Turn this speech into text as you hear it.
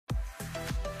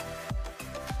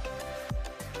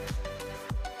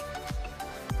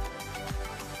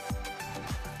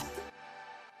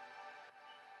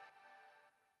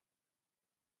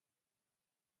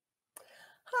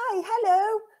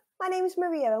name's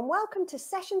Maria and welcome to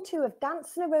session 2 of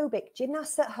Dance and Aerobic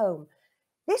Gymnasts at Home.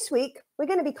 This week, we're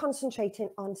going to be concentrating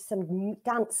on some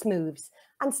dance moves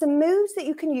and some moves that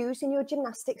you can use in your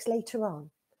gymnastics later on.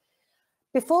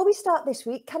 Before we start this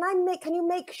week, can you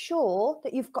make sure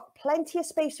that you've got plenty of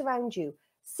space around you?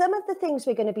 Some of the things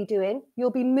we're going to be doing, you'll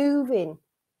be moving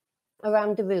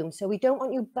around the room, so we don't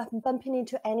want you bumping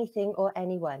into anything or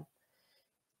anyone.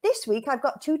 This week, I've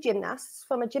got two gymnasts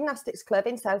from a gymnastics club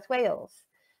in South Wales,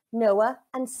 Noah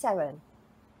and Seren.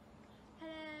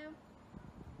 Hello.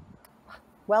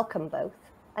 Welcome both,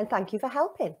 and thank you for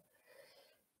helping.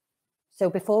 So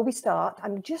before we start,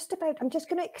 I'm just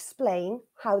going to explain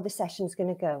how the session's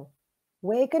going to go.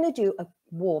 We're going to do a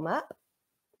warm-up,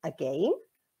 a game.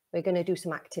 We're going to do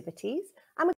some activities,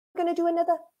 and we're going to do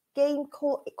another game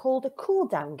called a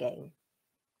cool-down game.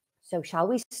 So shall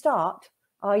we start?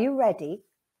 Are you ready?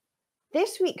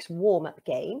 This week's warm-up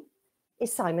game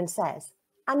is Simon Says,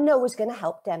 and Noah's going to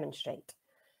help demonstrate.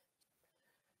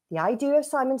 The idea of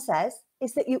Simon Says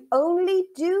is that you only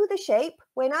do the shape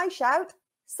when I shout,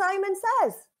 Simon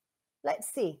Says.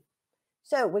 Let's see.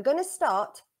 So we're going to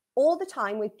start all the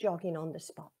time with jogging on the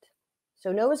spot.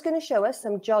 So Noah's going to show us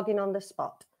some jogging on the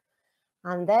spot.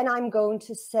 And then I'm going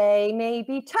to say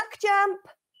maybe tuck jump.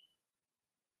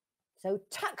 So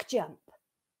tuck jump.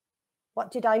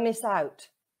 What did I miss out?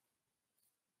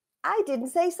 I didn't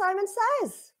say Simon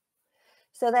Says.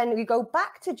 So then we go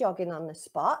back to jogging on the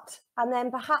spot, and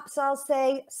then perhaps I'll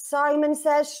say Simon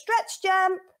Says stretch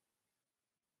jump.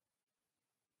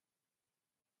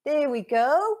 There we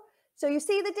go. So you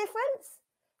see the difference?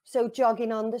 So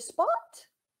jogging on the spot,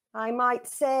 I might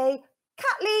say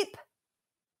cat leap.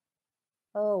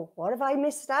 Oh, what have I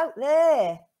missed out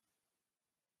there?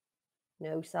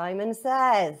 No Simon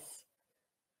Says.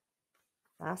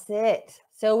 That's it.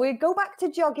 So we go back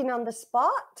to jogging on the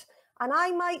spot, and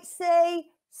I might say,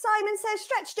 Simon Says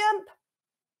stretch jump.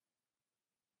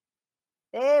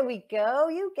 There we go.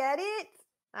 You get it.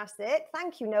 That's it.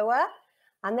 Thank you, Noah.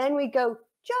 And then we go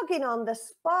jogging on the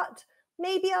spot.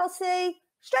 Maybe I'll say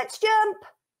stretch jump.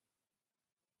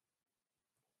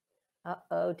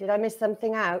 Uh-oh, did I miss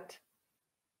something out?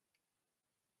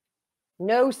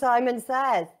 No Simon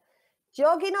Says.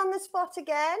 Jogging on the spot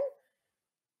again.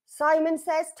 Simon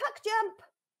Says tuck jump.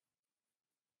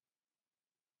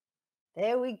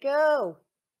 There we go.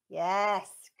 Yes,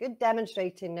 good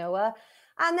demonstrating, Noah.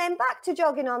 And then back to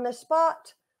jogging on the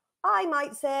spot. I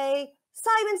might say,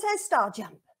 Simon Says star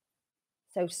jump.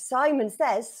 So Simon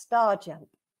Says star jump.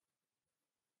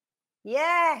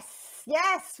 Yes,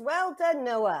 yes, well done,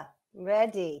 Noah.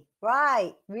 Ready.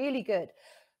 Right, really good.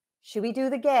 Should we do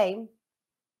the game?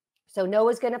 So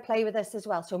Noah's going to play with us as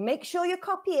well. So make sure you're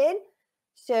copying.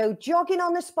 So jogging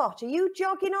on the spot. Are you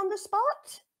jogging on the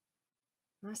spot?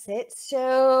 That's it.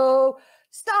 So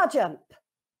star jump.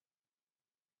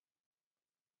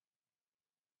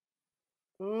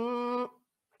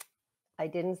 I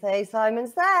didn't say Simon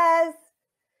Says.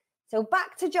 So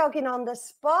back to jogging on the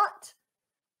spot.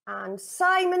 And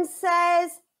Simon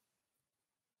Says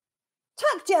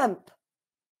tuck jump.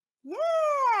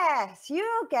 Yes,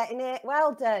 you're getting it.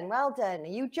 Well done, well done. Are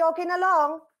you jogging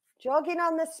along? Jogging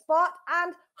on the spot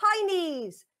and high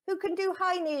knees. Who can do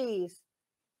high knees?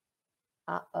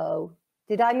 Uh-oh.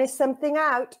 Did I miss something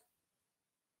out?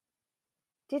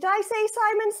 Did I say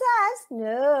Simon Says?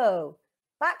 No.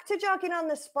 Back to jogging on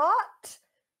the spot.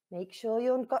 Make sure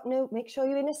you're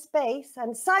in a space.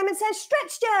 And Simon Says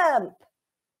stretch jump.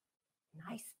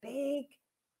 Nice big.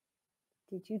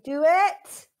 Did you do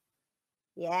it?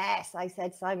 Yes, I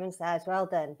said Simon Says. Well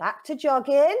done. Back to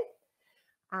jogging.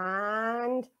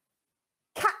 And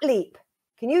cat leap.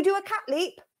 Can you do a cat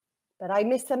leap? But I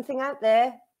missed something out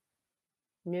there.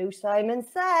 No Simon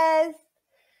Says.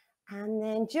 And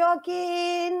then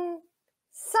jogging.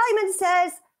 Simon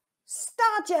Says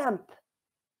star jump.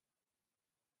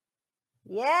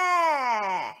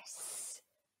 Yes.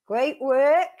 Great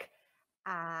work.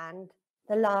 And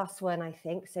the last one, I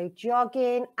think. So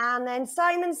jogging. And then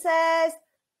Simon Says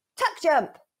tuck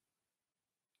jump.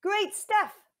 Great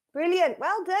stuff. Brilliant.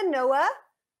 Well done, Noah.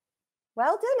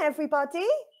 Well done, everybody.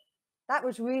 That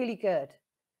was really good.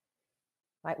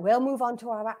 Right, we'll move on to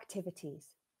our activities.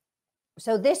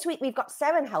 So this week we've got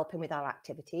Seren helping with our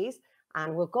activities,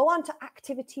 and we'll go on to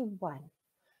activity 1.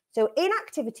 So in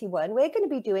activity 1, we're going to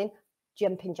be doing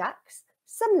jumping jacks,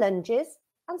 some lunges,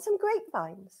 and some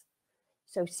grapevines.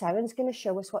 So Seren's going to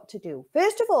show us what to do.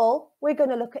 First of all, we're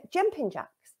going to look at jumping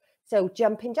jacks. So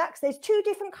jumping jacks, there's 2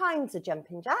 different kinds of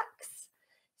jumping jacks.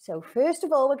 So first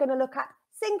of all, we're going to look at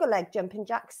single leg jumping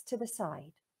jacks to the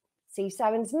side. See,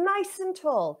 Seren's nice and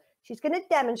tall. She's going to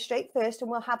demonstrate first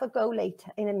and we'll have a go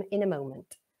later in a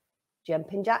moment.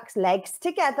 Jumping jacks, legs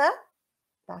together.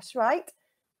 That's right.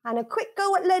 And a quick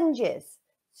go at lunges.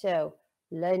 So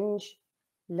lunge,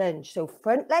 lunge. So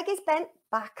front leg is bent,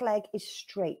 back leg is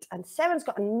straight. And Seren's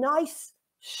got a nice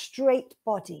straight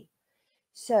body.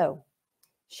 So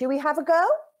should we have a go?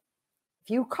 If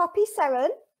you copy Seren,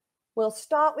 we'll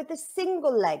start with the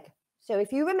single leg. So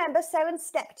if you remember, Seren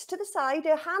stepped to the side,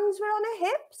 her hands were on her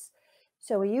hips.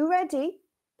 So are you ready?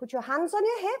 Put your hands on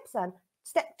your hips and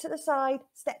step to the side,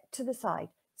 step to the side,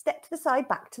 step to the side,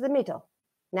 back to the middle.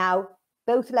 Now,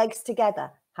 both legs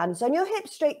together, hands on your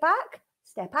hips, straight back,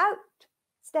 step out,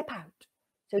 step out.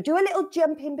 So do a little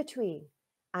jump in between.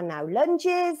 And now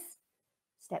lunges,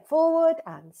 step forward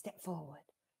and step forward.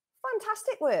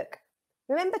 Fantastic work.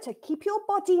 Remember to keep your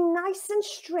body nice and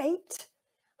straight,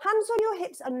 hands on your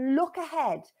hips and look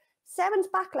ahead. Seren's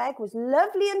back leg was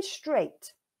lovely and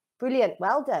straight. Brilliant,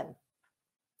 well done.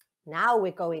 Now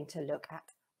we're going to look at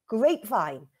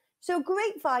grapevine. So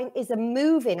grapevine is a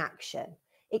moving action.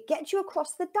 It gets you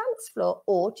across the dance floor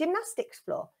or gymnastics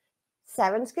floor.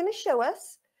 Seren's going to show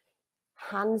us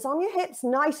hands on your hips,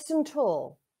 nice and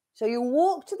tall. So you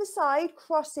walk to the side,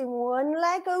 crossing one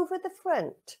leg over the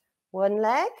front. One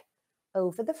leg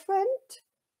over the front.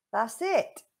 That's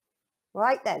it.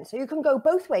 Right then, so you can go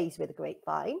both ways with a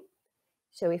grapevine.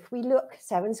 So if we look,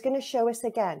 Seren's going to show us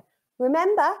again.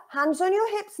 Remember, hands on your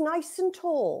hips, nice and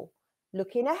tall.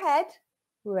 Looking ahead,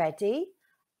 ready,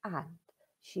 and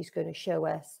she's going to show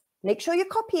us. Make sure you're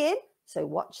copying, so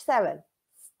watch Seren.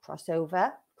 Cross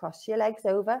over, cross your legs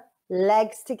over,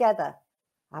 legs together.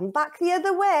 And back the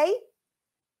other way.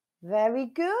 Very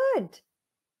good.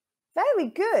 Very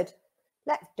good.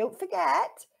 Don't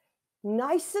forget,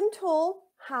 nice and tall,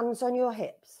 hands on your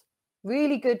hips.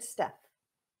 Really good stuff.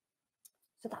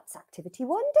 So that's activity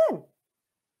 1 done.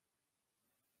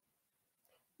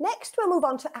 Next, we'll move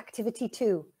on to activity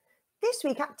 2. This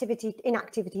week, in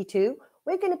activity 2,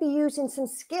 we're going to be using some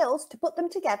skills to put them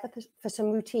together for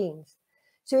some routines.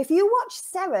 So if you watch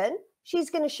Seren, she's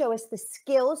going to show us the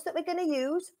skills that we're going to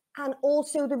use and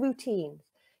also the routines.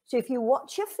 So if you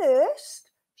watch her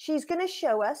first, she's going to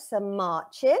show us some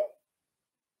marching.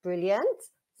 Brilliant.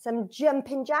 Some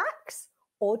jumping jacks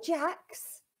or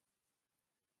jacks.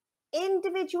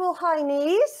 Individual high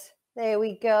knees. There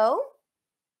we go.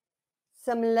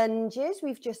 Some lunges.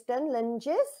 We've just done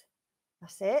lunges.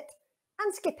 That's it.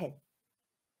 And skipping.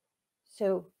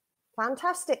 So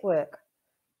fantastic work.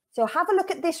 So have a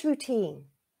look at this routine.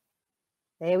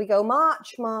 There we go.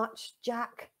 March, march,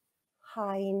 jack,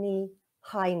 high knee,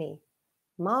 high knee.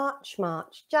 March,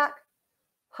 march, jack,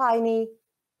 high knee,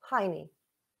 high knee.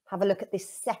 Have a look at this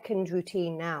second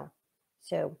routine now.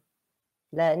 So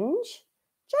lunge,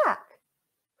 jack,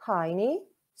 high knee,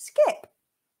 skip.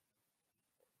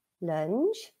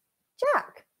 Lunge,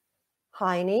 jack,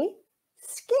 high knee,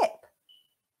 skip.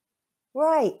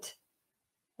 Right.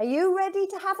 Are you ready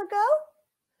to have a go?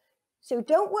 So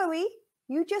don't worry,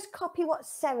 you just copy what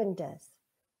Seren does.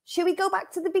 Should we go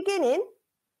back to the beginning?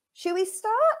 Should we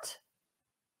start?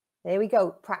 There we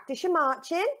go. Practice your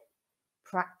marching.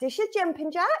 Practice your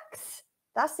jumping jacks.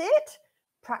 That's it.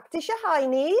 Practice your high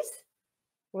knees.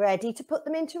 Ready to put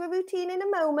them into a routine in a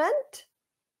moment.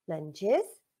 Lunges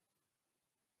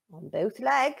on both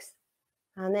legs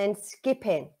and then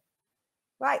skipping.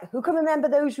 Right, who can remember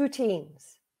those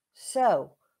routines?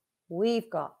 So we've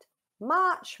got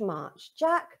march, march,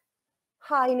 jack,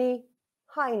 high knee,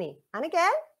 high knee. And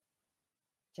again,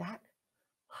 jack,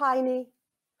 high knee,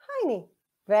 high knee.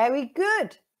 Very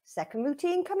good. Second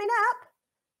routine coming up.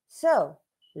 So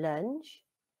lunge,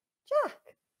 jack,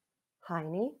 high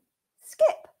knee,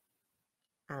 skip.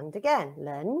 And again,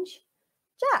 lunge,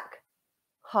 jack,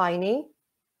 high knee,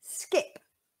 skip.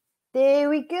 There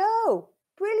we go.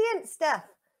 Brilliant stuff.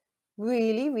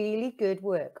 Really, really good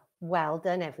work. Well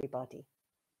done, everybody.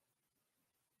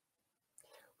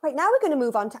 Right, now we're going to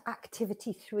move on to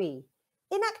activity 3.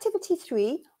 In activity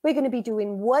 3, we're going to be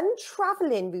doing one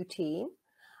traveling routine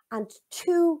and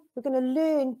we're going to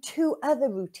learn 2 other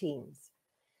routines.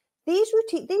 These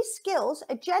skills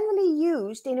are generally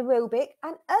used in aerobic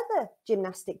and other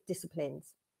gymnastic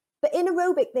disciplines. But in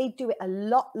aerobic, they do it a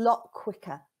lot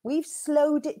quicker. We've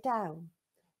slowed it down.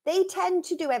 They tend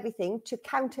to do everything to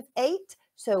count of 8.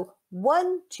 So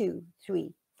 1, 2,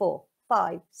 3, 4,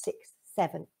 5, 6,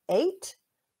 7, 8.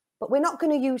 But we're not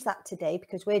going to use that today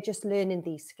because we're just learning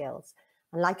these skills.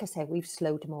 And like I said, we've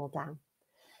slowed them all down.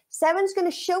 Seren's going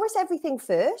to show us everything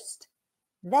first,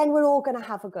 then we're all going to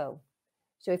have a go.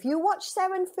 So if you watch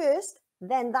Seren first,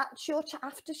 then that's your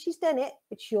after she's done it,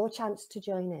 it's your chance to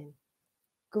join in.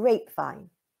 Grapevine.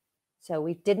 So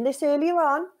we've done this earlier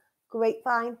on,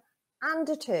 grapevine and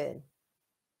a turn.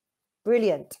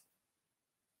 Brilliant.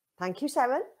 Thank you,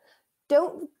 Seren.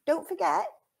 Don't forget,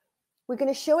 we're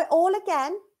going to show it all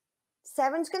again.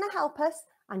 Seren's going to help us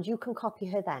and you can copy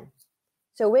her then.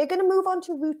 So we're going to move on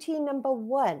to routine number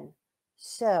 1.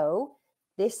 So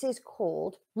this is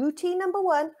called, routine number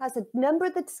 1 has a number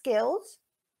of the skills.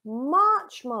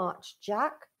 March, march,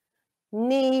 jack,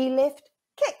 knee lift,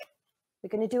 kick.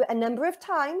 We're going to do it a number of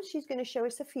times. She's going to show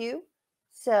us a few.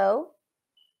 So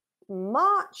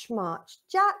march, march,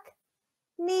 jack,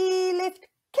 knee lift,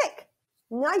 kick.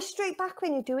 Nice straight back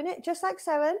when you're doing it, just like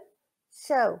Seren.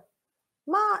 So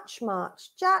march,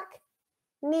 march, jack,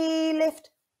 knee lift,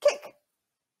 kick.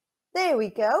 There we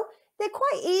go. They're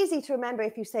quite easy to remember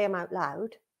if you say them out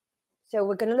loud. So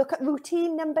we're going to look at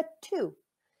routine number 2.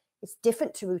 It's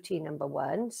different to routine number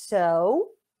 1. So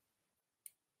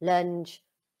lunge,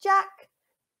 jack,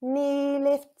 knee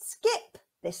lift, skip.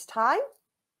 This time,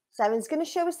 Seren's going to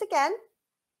show us again.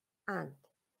 And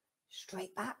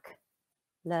straight back,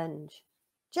 lunge,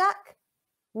 jack,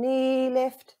 knee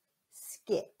lift,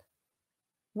 skip.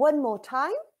 One more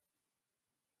time.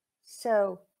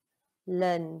 So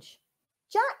lunge,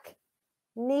 jack,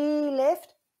 knee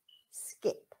lift,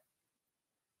 skip.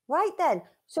 Right then,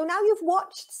 so now you've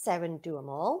watched Seren do them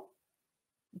all.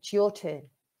 It's your turn.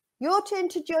 Your turn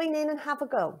to join in and have a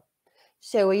go.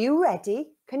 So are you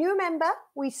ready? Can you remember?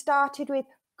 We started with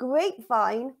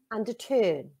grapevine and a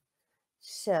turn.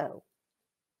 So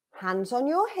hands on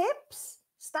your hips,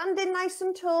 standing nice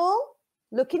and tall,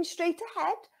 looking straight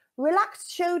ahead, relaxed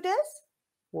shoulders,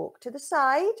 walk to the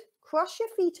side, cross your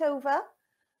feet over,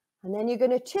 and then you're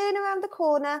going to turn around the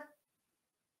corner.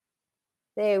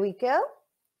 There we go.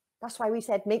 That's why we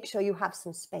said make sure you have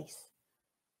some space.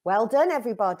 Well done,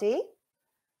 everybody.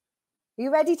 Are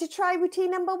you ready to try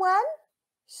routine number 1?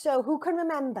 So who can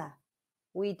remember?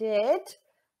 We did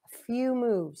a few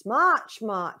moves. March,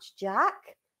 march,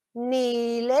 jack,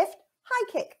 knee lift,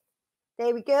 high kick.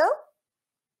 There we go.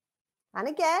 And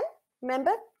again,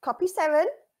 remember, copy Seren.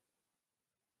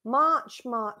 March,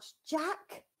 march,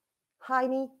 jack, high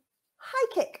knee, high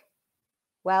kick.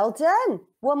 Well done.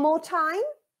 One more time.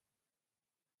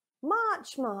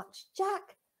 March, march,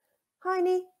 jack, high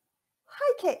knee,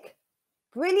 high kick.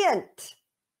 Brilliant.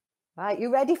 Right,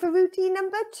 you ready for routine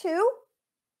number 2?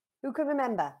 Who can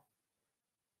remember?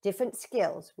 Different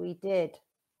skills. We did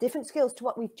different skills to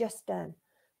what we've just done.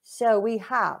 So we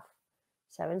have,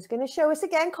 Seren's going to show us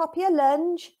again, copy a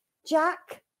lunge,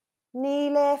 jack, knee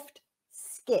lift,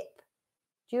 skip.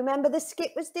 Do you remember the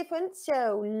skip was different?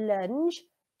 So lunge,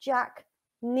 jack,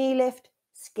 knee lift,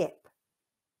 skip.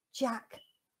 Jack,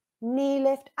 knee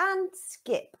lift and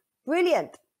skip.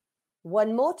 Brilliant.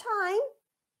 One more time.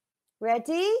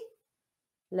 Ready?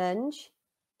 Lunge,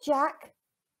 jack,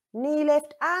 knee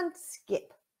lift and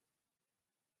skip.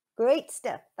 Great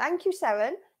stuff. Thank you,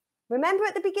 Seren. Remember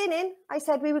at the beginning, I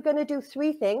said we were going to do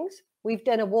 3 things. We've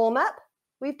done a warm-up,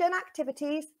 we've done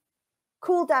activities,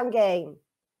 cool-down game.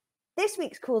 This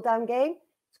week's cool-down game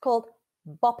is called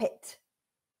Bop It.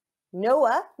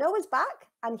 Noah's back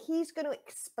and he's going to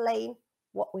explain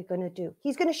what we're going to do.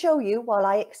 He's going to show you while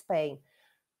I explain.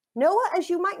 Noah, as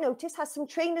you might notice, has some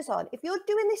trainers on. If you're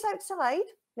doing this outside,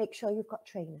 make sure you've got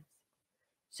trainers.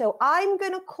 So I'm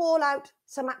going to call out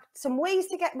some ways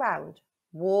to get round.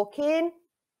 Walking,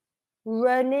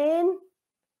 running,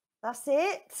 that's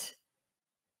it.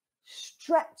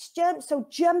 Stretch jump, so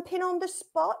jumping on the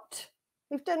spot.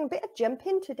 We've done a bit of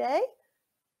jumping today.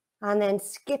 And then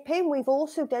skipping, we've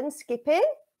also done skipping.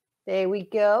 There we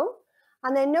go.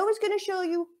 And then Noah's going to show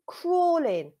you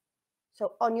crawling.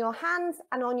 So on your hands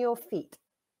and on your feet.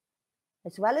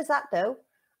 As well as that though,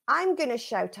 I'm going to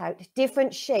shout out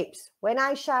different shapes. When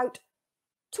I shout,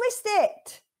 twist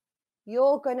it,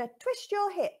 you're going to twist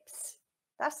your hips.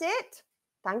 That's it.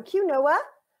 Thank you, Noah.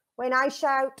 When I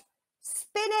shout,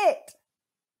 spin it,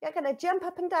 you're going to jump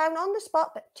up and down on the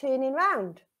spot, but turning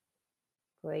round.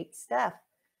 Great stuff.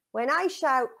 When I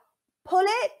shout, pull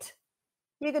it,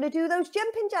 you're going to do those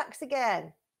jumping jacks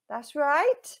again. That's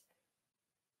right.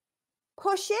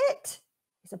 Push it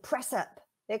is a press up.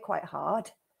 They're quite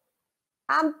hard.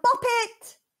 And bop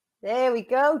it. There we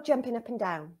go, jumping up and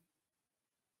down.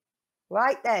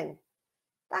 Right then.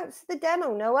 Thanks for the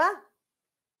demo, Noah.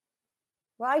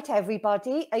 Right,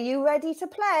 everybody, are you ready to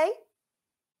play?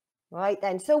 Right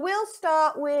then, so we'll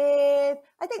start with,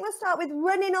 I think we'll start with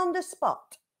running on the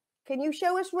spot. Can you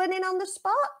show us running on the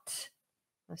spot?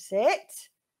 That's it.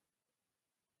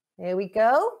 There we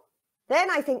go. Then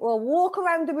I think we'll walk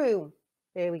around the room.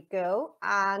 There we go.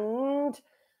 And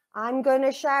I'm going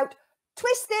to shout,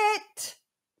 twist it,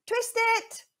 twist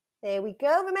it. There we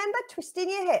go. Remember, twisting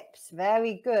your hips.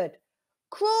 Very good.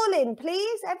 Crawling,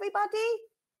 please, everybody.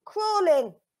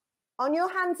 Crawling On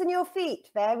your hands and your feet.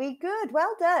 Very good.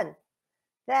 Well done.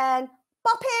 Then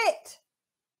bop it.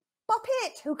 Bop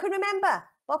it. Who can remember?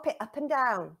 Bop it up and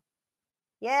down.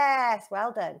 Yes,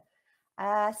 well done.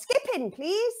 Skipping,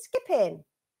 please. Skipping.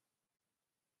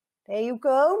 There you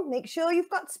go. Make sure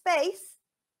you've got space.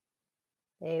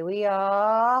 There we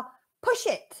are. Push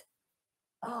it.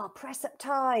 Oh, press up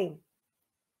time.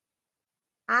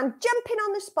 And jumping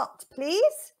on the spot,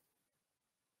 please.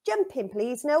 Jumping,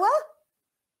 please, Noah.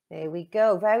 There we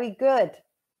go. Very good.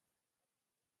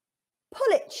 Pull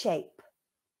it shape.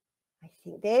 I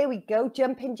think there we go.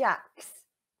 Jumping jacks.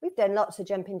 We've done lots of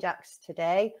jumping jacks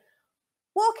today.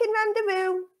 Walking around the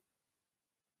room.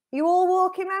 You all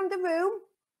walking around the room?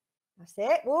 That's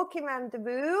it. Walking around the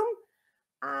room.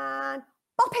 And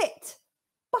bop it.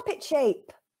 Bop it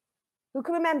shape. Who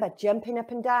can remember? Jumping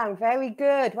up and down. Very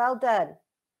good. Well done.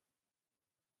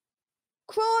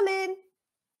 Crawling.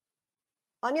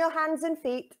 On your hands and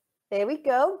feet. There we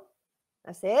go.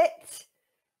 That's it.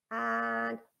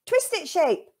 And twist it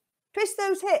shape. Twist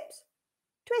those hips.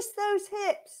 Twist those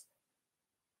hips.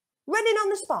 Running on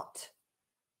the spot.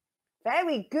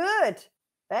 Very good.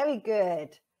 Very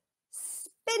good.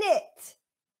 Spin it.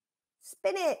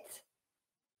 Spin it.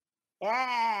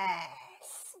 Yes.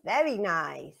 Very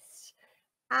nice.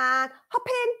 And hop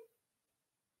in.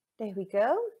 There we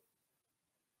go.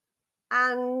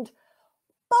 And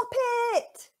bop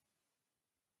it.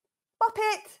 Bop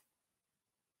it.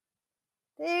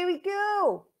 There we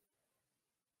go.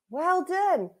 Well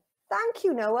done. Thank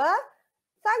you, Noah.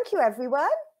 Thank you,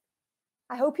 everyone.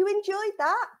 I hope you enjoyed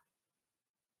that.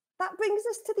 That brings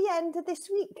us to the end of this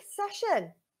week's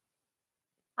session.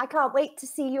 I can't wait to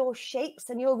see your shapes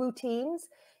and your routines.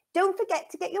 Don't forget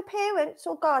to get your parents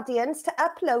or guardians to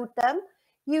upload them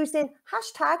using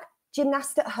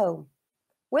 #GymnastAtHome.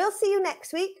 We'll see you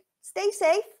next week. Stay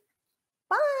safe.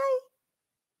 Bye.